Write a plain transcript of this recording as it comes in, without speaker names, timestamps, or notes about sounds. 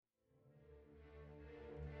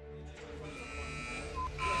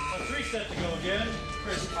set to go again.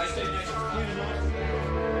 Chris, I stay next to you tonight.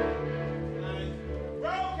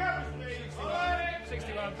 Roll cameras, please.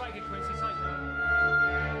 61, thank you, Quincy.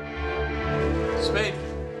 Speed.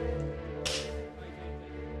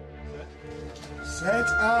 Set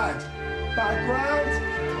and background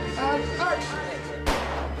and action.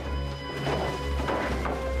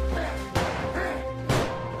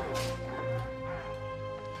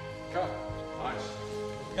 Cut. Nice.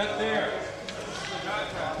 Cut there.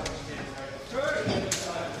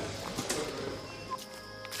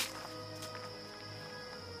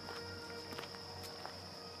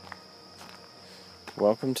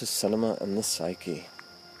 Welcome to Cinema and the Psyche.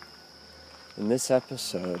 In this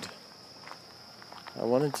episode, I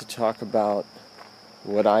wanted to talk about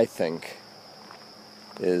what I think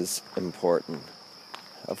is important.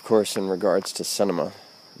 Of course, in regards to cinema,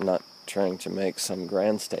 I'm not trying to make some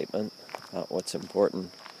grand statement about what's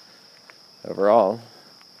important overall,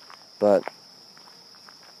 but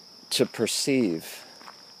to perceive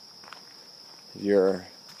your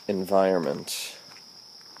environment,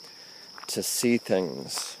 to see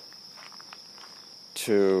things,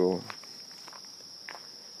 to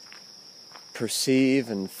perceive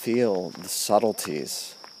and feel the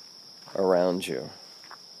subtleties around you,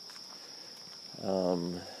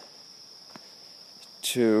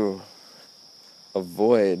 to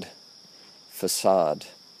avoid facade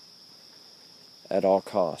at all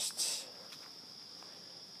costs,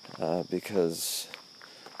 because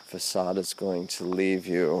facade is going to leave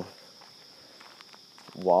you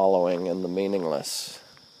wallowing in the meaningless.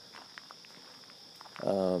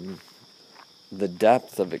 The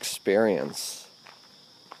depth of experience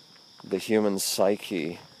the human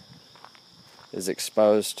psyche is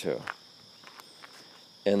exposed to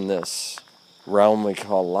in this realm we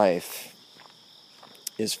call life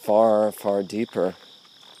is far, far deeper,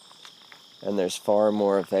 and there's far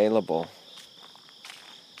more available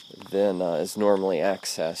than is normally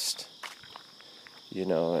accessed, in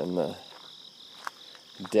the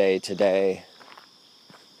day-to-day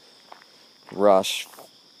rush,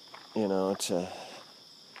 to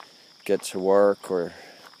get to work or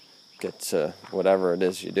get to whatever it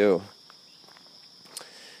is you do.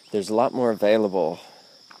 There's a lot more available,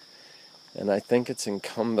 and I think it's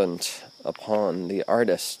incumbent upon the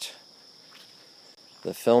artist,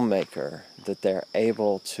 the filmmaker, that they're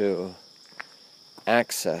able to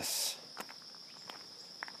access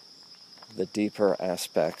the deeper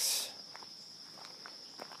aspects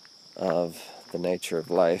of the nature of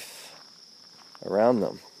life around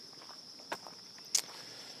them.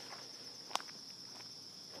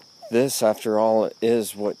 This, after all,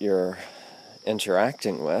 is what you're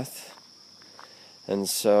interacting with. And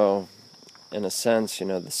so, in a sense,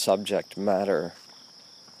 the subject matter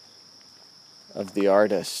of the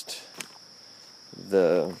artist,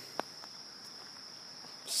 the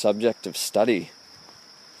subject of study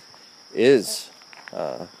is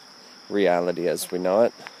reality as we know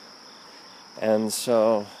it. And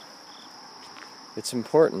so it's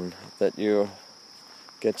important that you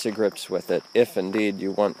get to grips with it if indeed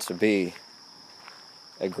you want to be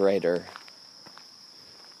a greater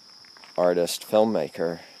artist,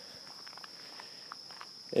 filmmaker.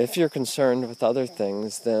 If you're concerned with other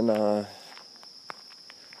things, then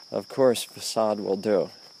of course facade will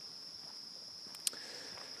do.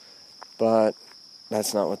 But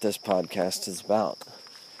that's not what this podcast is about.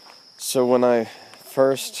 So when I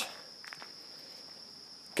first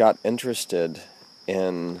got interested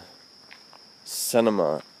in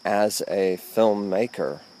cinema as a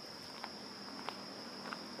filmmaker,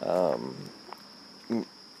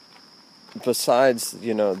 besides,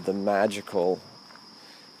 the magical,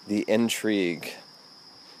 the intrigue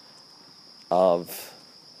of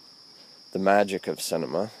the magic of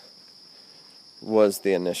cinema was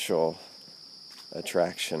the initial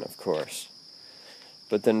attraction, of course.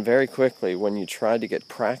 But then very quickly, when you try to get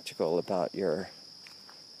practical about your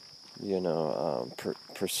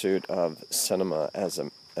pursuit of cinema as a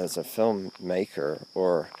filmmaker,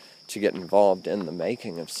 or to get involved in the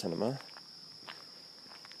making of cinema,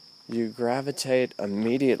 you gravitate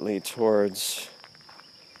immediately towards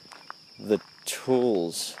the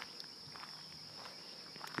tools,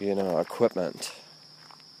 equipment.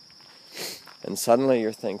 And suddenly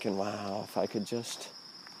you're thinking, wow, if I could just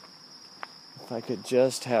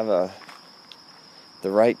have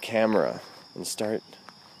the right camera and start,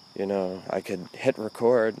 I could hit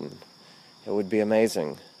record and it would be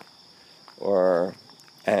amazing.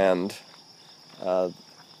 And the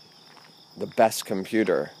best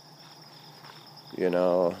computer,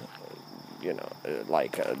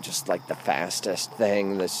 just like the fastest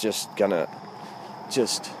thing that's just gonna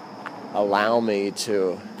allow me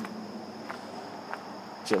to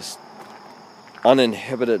just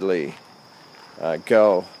uninhibitedly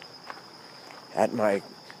go at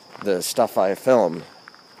the stuff I film.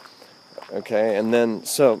 Okay, and then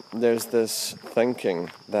so there's this thinking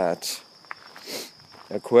that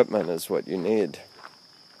equipment is what you need.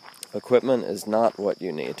 Equipment is not what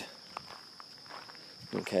you need.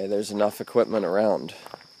 Okay, there's enough equipment around.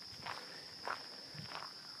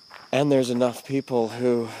 And there's enough people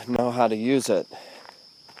who know how to use it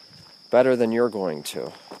better than you're going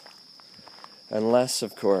to. Unless,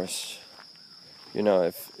 of course,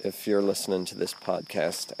 if you're listening to this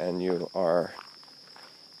podcast and you are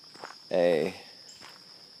a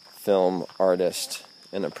film artist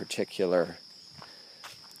in a particular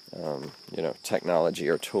technology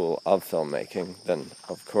or tool of filmmaking, then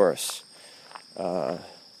of course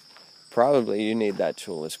probably you need that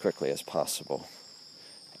tool as quickly as possible.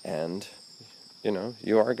 And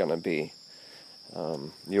you are going to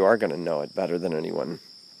know it better than anyone,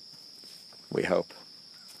 we hope.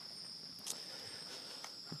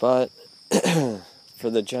 But for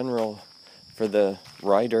the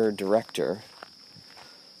writer-director,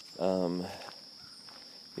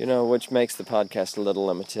 which makes the podcast a little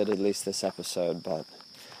limited, at least this episode, but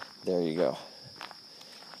there you go.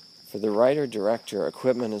 For the writer-director,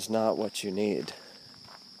 equipment is not what you need.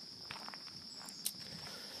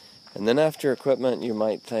 And then after equipment, you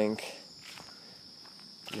might think,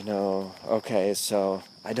 okay, so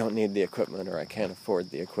I don't need the equipment, or I can't afford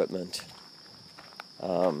the equipment.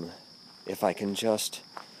 If I can just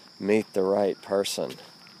meet the right person,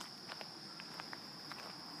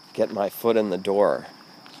 get my foot in the door,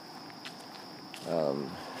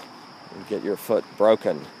 get your foot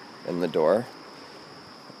broken in the door,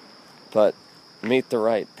 but meet the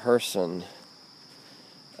right person.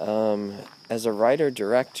 As a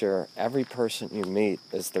writer-director, every person you meet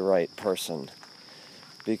is the right person,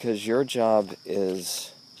 because your job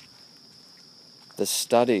is the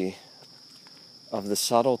study of the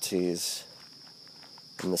subtleties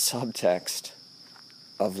and the subtext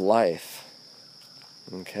of life.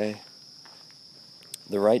 Okay?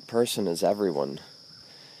 The right person is everyone,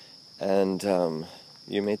 and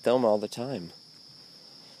you meet them all the time.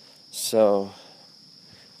 So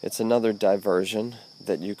it's another diversion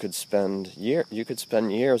that you could spend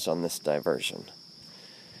years on this diversion.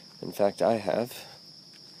 In fact, I have,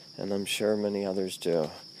 and I'm sure many others do.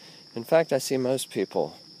 In fact, I see most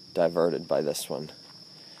people diverted by this one,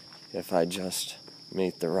 if I just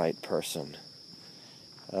meet the right person.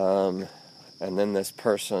 And then this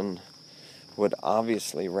person would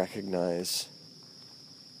obviously recognize,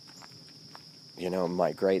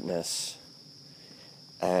 my greatness,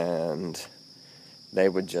 and they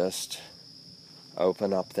would just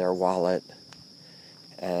open up their wallet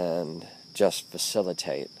and just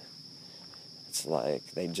facilitate. It's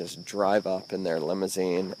like they just drive up in their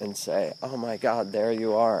limousine and say, "Oh my God, there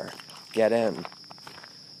you are. Get in."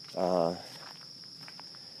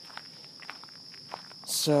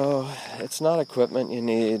 So it's not equipment you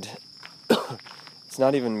need. It's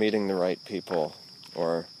not even meeting the right people,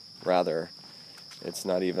 or rather, it's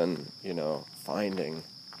not even, finding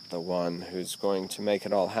the one who's going to make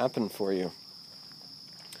it all happen for you.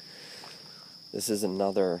 This is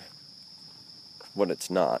another, what it's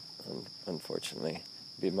not, unfortunately.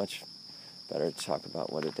 It'd be much better to talk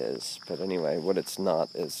about what it is. But anyway, what it's not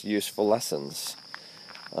is useful lessons.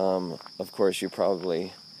 Of course, you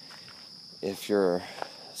probably, if you're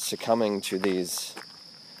succumbing to these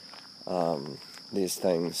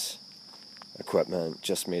things, equipment,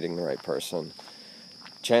 just meeting the right person,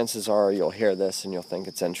 chances are you'll hear this and you'll think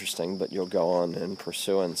it's interesting, but you'll go on in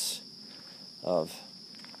pursuance of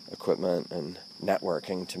equipment and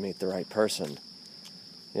networking to meet the right person.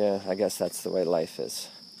 Yeah, I guess that's the way life is.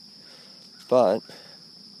 But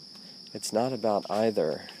it's not about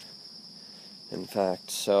either. In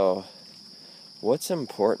fact, so what's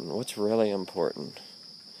important? What's really important?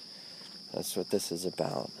 That's what this is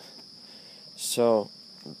about. So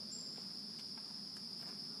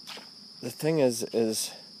the thing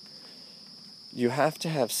is you have to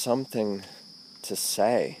have something to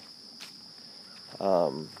say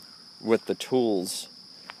with the tools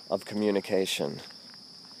of communication.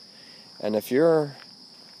 And if you're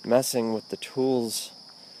messing with the tools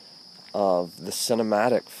of the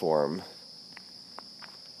cinematic form,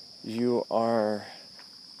 you are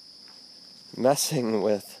messing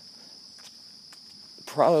with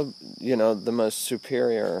the most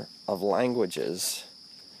superior of languages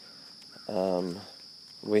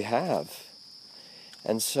we have.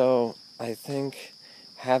 And so I think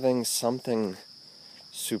having something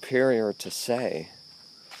superior to say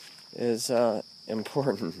is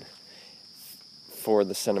important for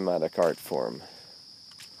the cinematic art form.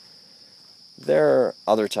 There are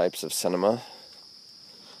other types of cinema.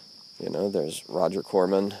 You know, there's Roger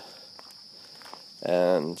Corman.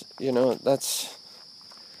 And, you know, that's...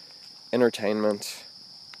 entertainment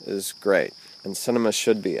is great. And cinema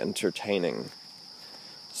should be entertaining.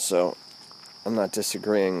 So, I'm not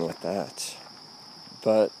disagreeing with that.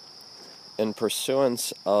 But in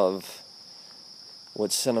pursuance of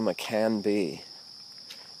what cinema can be,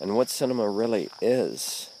 and what cinema really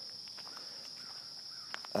is,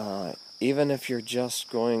 even if you're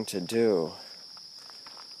just going to do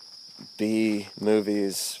B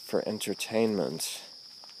movies for entertainment,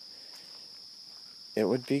 it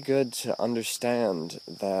would be good to understand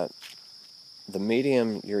that the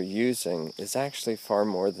medium you're using is actually far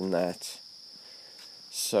more than that.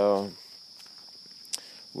 So,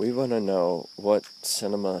 we want to know what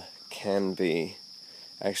cinema can be,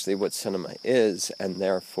 actually what cinema is, and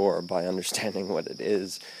therefore, by understanding what it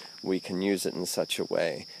is, we can use it in such a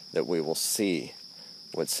way that we will see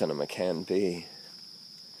what cinema can be.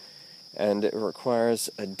 And it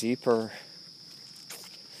requires a deeper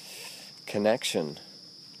connection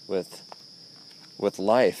with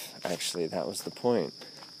life, actually. That was the point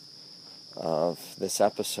of this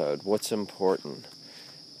episode. What's important?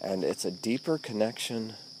 And it's a deeper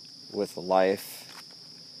connection with life,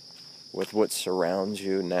 with what surrounds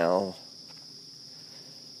you now,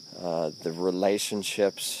 the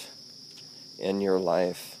relationships in your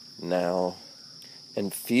life now,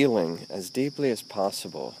 and feeling as deeply as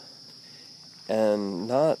possible, and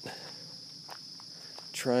not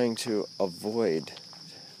trying to avoid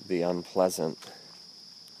the unpleasant.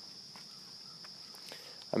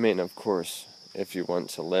 I mean, of course, if you want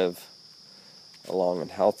to live a long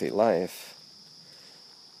and healthy life,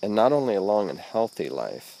 and not only a long and healthy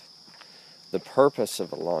life, the purpose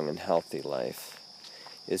of a long and healthy life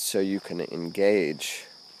is so you can engage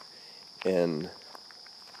in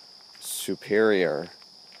superior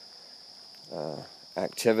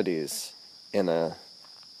activities in a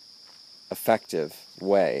effective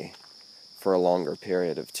way for a longer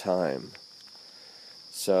period of time.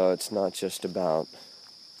 So it's not just about,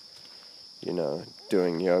 you know,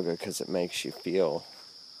 doing yoga because it makes you feel,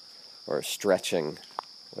 or stretching,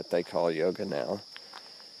 what they call yoga now.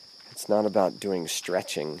 It's not about doing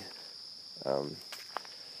stretching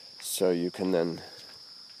so you can then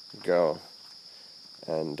go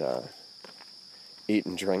and eat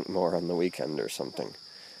and drink more on the weekend or something.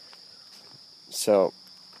 So,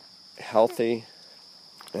 healthy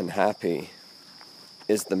and happy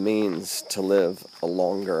is the means to live a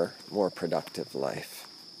longer, more productive life.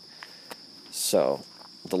 So,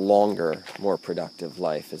 the longer, more productive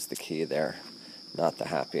life is the key there, not the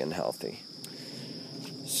happy and healthy.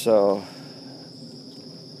 So,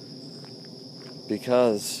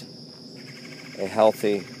 because a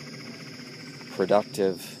healthy,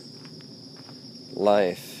 productive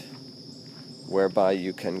life whereby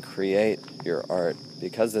you can create your art,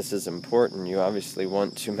 because this is important, you obviously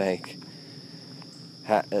want to make,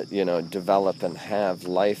 develop and have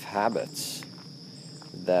life habits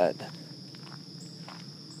that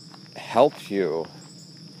help you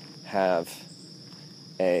have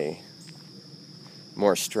a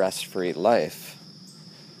more stress-free life.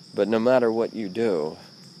 But no matter what you do,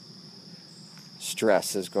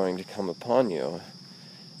 stress is going to come upon you.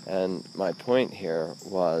 And my point here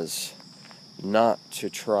was not to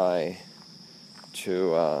try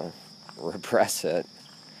to repress it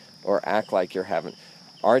or act like you're having...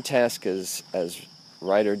 Our task as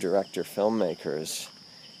writer, director, filmmakers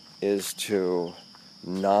is to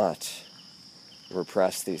not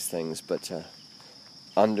repress these things, but to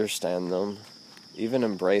understand them, even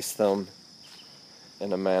embrace them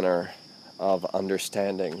in a manner of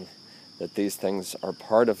understanding that these things are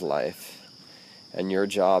part of life, and your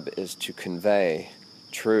job is to convey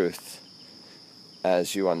truth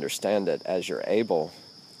as you understand it, as you're able,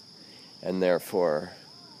 and therefore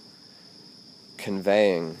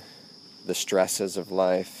conveying the stresses of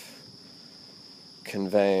life,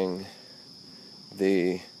 conveying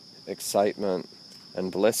the excitement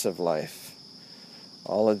and bliss of life.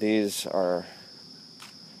 All of these are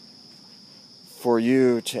for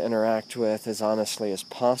you to interact with as honestly as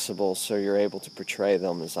possible, so you're able to portray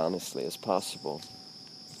them as honestly as possible.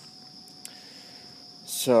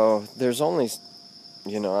 So there's only,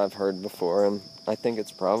 I've heard before, and I think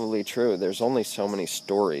it's probably true, there's only so many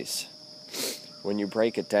stories. When you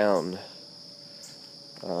break it down,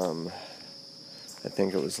 I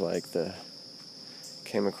think it was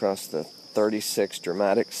came across the 36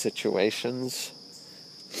 dramatic situations.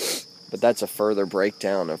 But that's a further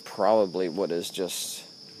breakdown of probably what is just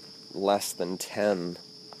less than 10,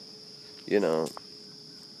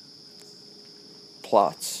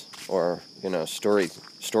 plots or,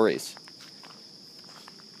 stories.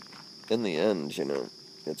 In the end,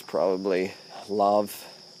 it's probably love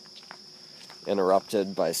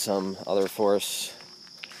interrupted by some other force,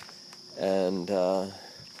 and the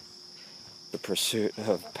pursuit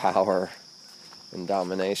of power and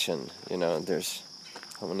domination. There's,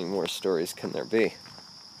 how many more stories can there be?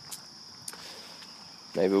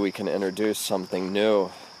 Maybe we can introduce something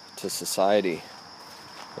new to society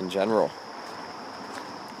in general,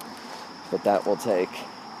 but that will take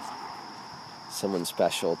someone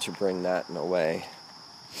special to bring that in a way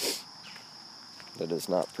that is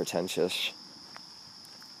not pretentious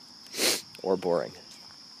or boring.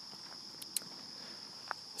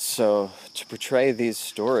 So to portray these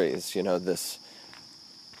stories,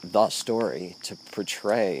 the story, to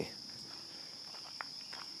portray,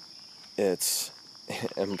 it's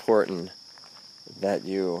important that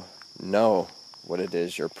you know what it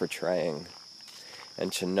is you're portraying,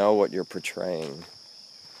 and to know what you're portraying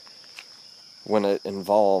when it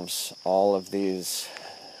involves all of these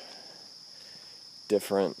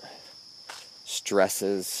different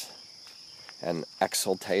stresses and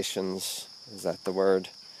exaltations. Is that the word?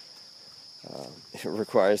 It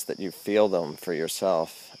requires that you feel them for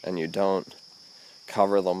yourself, and you don't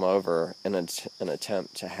cover them over in an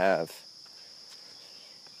attempt to have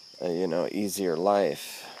a, easier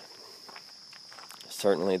life.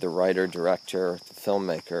 Certainly the writer, director, the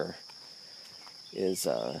filmmaker is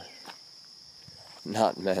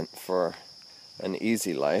not meant for an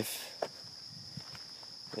easy life.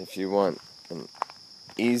 If you want an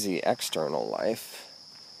easy external life,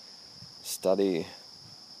 study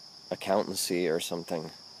accountancy or something.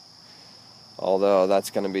 Although that's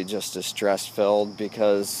going to be just as stress-filled,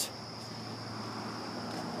 because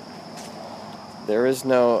there is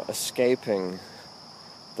no escaping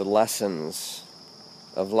the lessons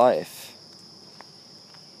of life.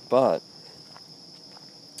 But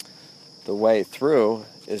the way through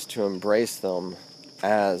is to embrace them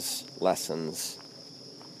as lessons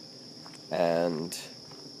and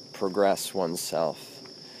progress oneself.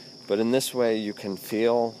 But in this way, you can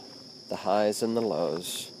feel the highs and the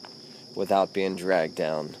lows without being dragged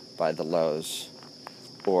down by the lows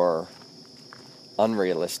or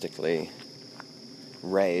unrealistically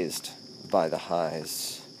raised by the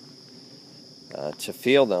highs. To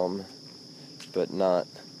feel them, but not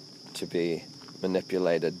to be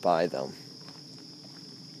manipulated by them.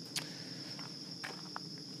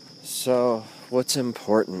 So, what's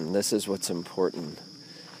important? This is what's important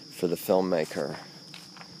for the filmmaker.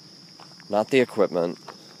 Not the equipment,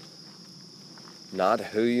 not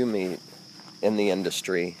who you meet in the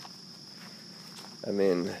industry. I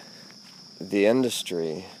mean, the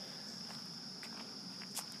industry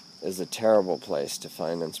is a terrible place to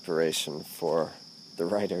find inspiration for the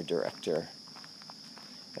writer-director.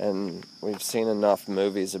 And we've seen enough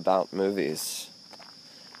movies about movies.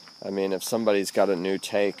 I mean, if somebody's got a new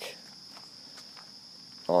take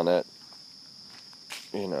on it,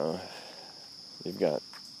 you've got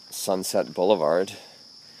Sunset Boulevard.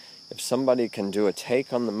 If somebody can do a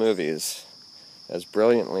take on the movies as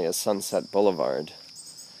brilliantly as Sunset Boulevard,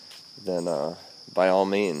 then by all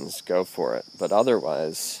means, go for it. But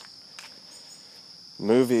otherwise,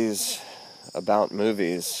 movies about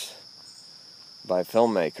movies by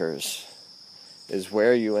filmmakers is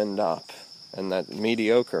where you end up. And that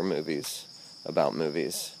mediocre movies about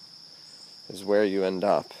movies is where you end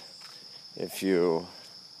up if you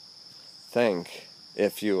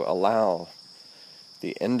allow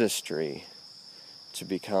the industry to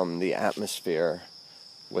become the atmosphere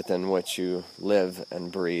within which you live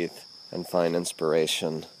and breathe and find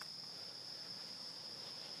inspiration.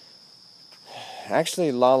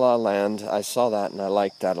 Actually, La La Land, I saw that and I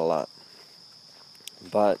liked that a lot.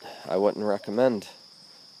 But I wouldn't recommend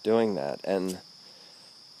doing that. And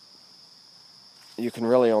you can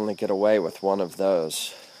really only get away with one of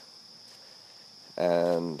those.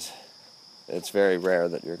 And it's very rare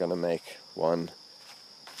that you're going to make one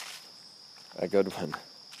a good one.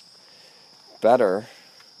 Better,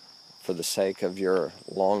 for the sake of your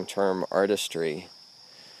long-term artistry,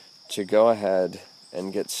 to go ahead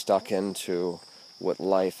and get stuck into what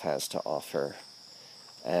life has to offer,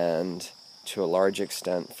 and to a large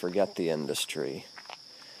extent forget the industry.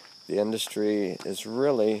 The industry is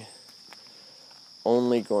really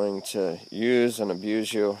only going to use and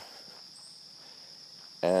abuse you,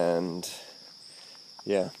 and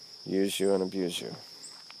use you and abuse you.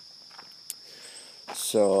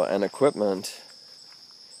 So an equipment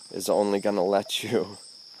is only going to let you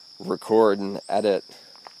record and edit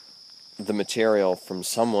the material from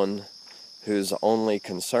someone whose only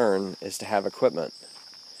concern is to have equipment.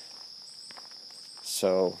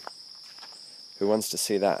 So Who wants to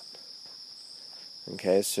see that?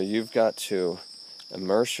 Okay, so you've got to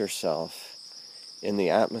immerse yourself in the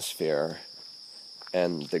atmosphere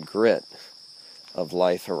and the grit of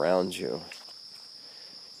life around you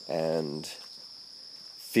and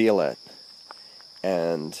feel it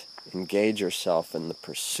and engage yourself in the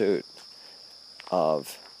pursuit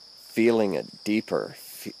of feeling it deeper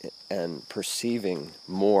and perceiving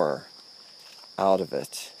more out of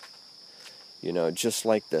it. You know, just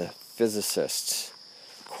like the physicists,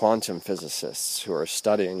 quantum physicists who are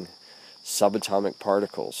studying subatomic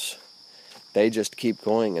particles, they just keep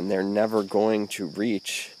going and they're never going to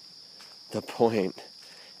reach the point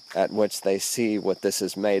at which they see what this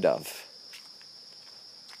is made of.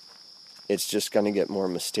 It's just going to get more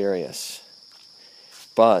mysterious.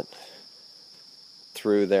 But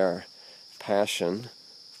through their passion,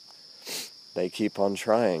 they keep on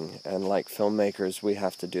trying. And like filmmakers, we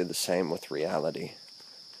have to do the same with reality.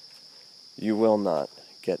 You will not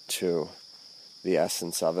get to the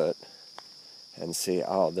essence of it and see,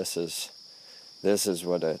 oh, this is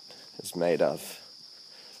what it is made of,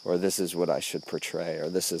 or this is what I should portray, or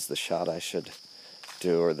this is the shot I should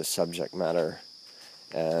do, or the subject matter,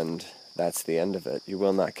 and that's the end of it. You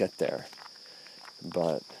will not get there.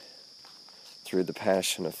 But through the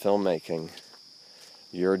passion of filmmaking,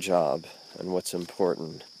 your job and what's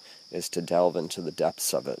important is to delve into the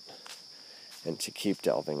depths of it, and to keep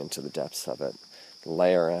delving into the depths of it,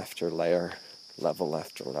 layer after layer, level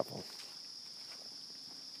after level.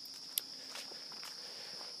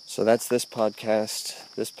 So that's this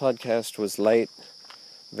podcast. This podcast was late,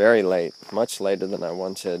 very late, much later than I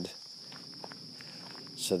wanted.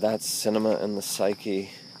 So that's Cinema and the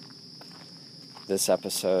Psyche. This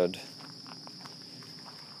episode,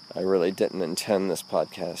 I really didn't intend this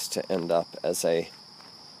podcast to end up as a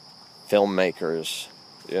filmmaker's,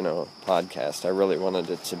 podcast. I really wanted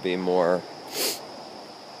it to be more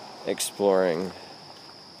exploring,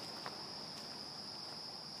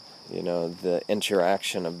 the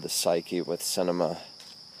interaction of the psyche with cinema.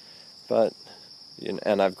 But,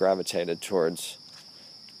 and I've gravitated towards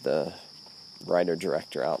the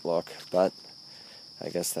writer-director outlook, but I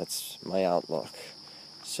guess that's my outlook.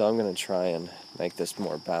 So I'm going to try and make this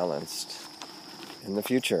more balanced in the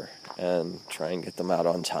future and try and get them out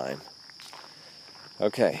on time.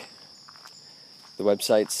 Okay. The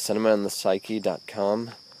website's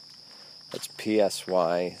cinemaandthepsyche.com. That's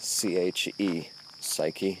Psyche,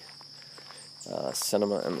 Psyche.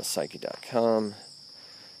 Cinemaandthepsyche.com.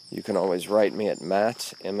 You can always write me at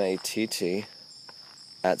Matt, M-A-T-T,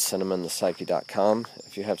 at cinemaandthepsyche.com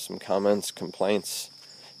if you have some comments, complaints,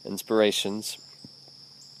 inspirations.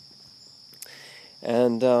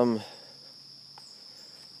 And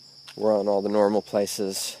we're on all the normal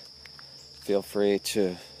places. Feel free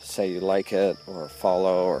to say you like it, or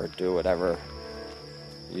follow, or do whatever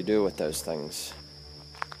you do with those things.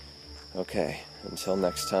 Okay, until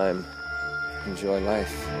next time, enjoy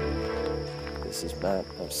life. This is Matt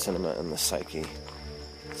of Cinema and the Psyche,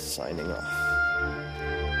 signing off.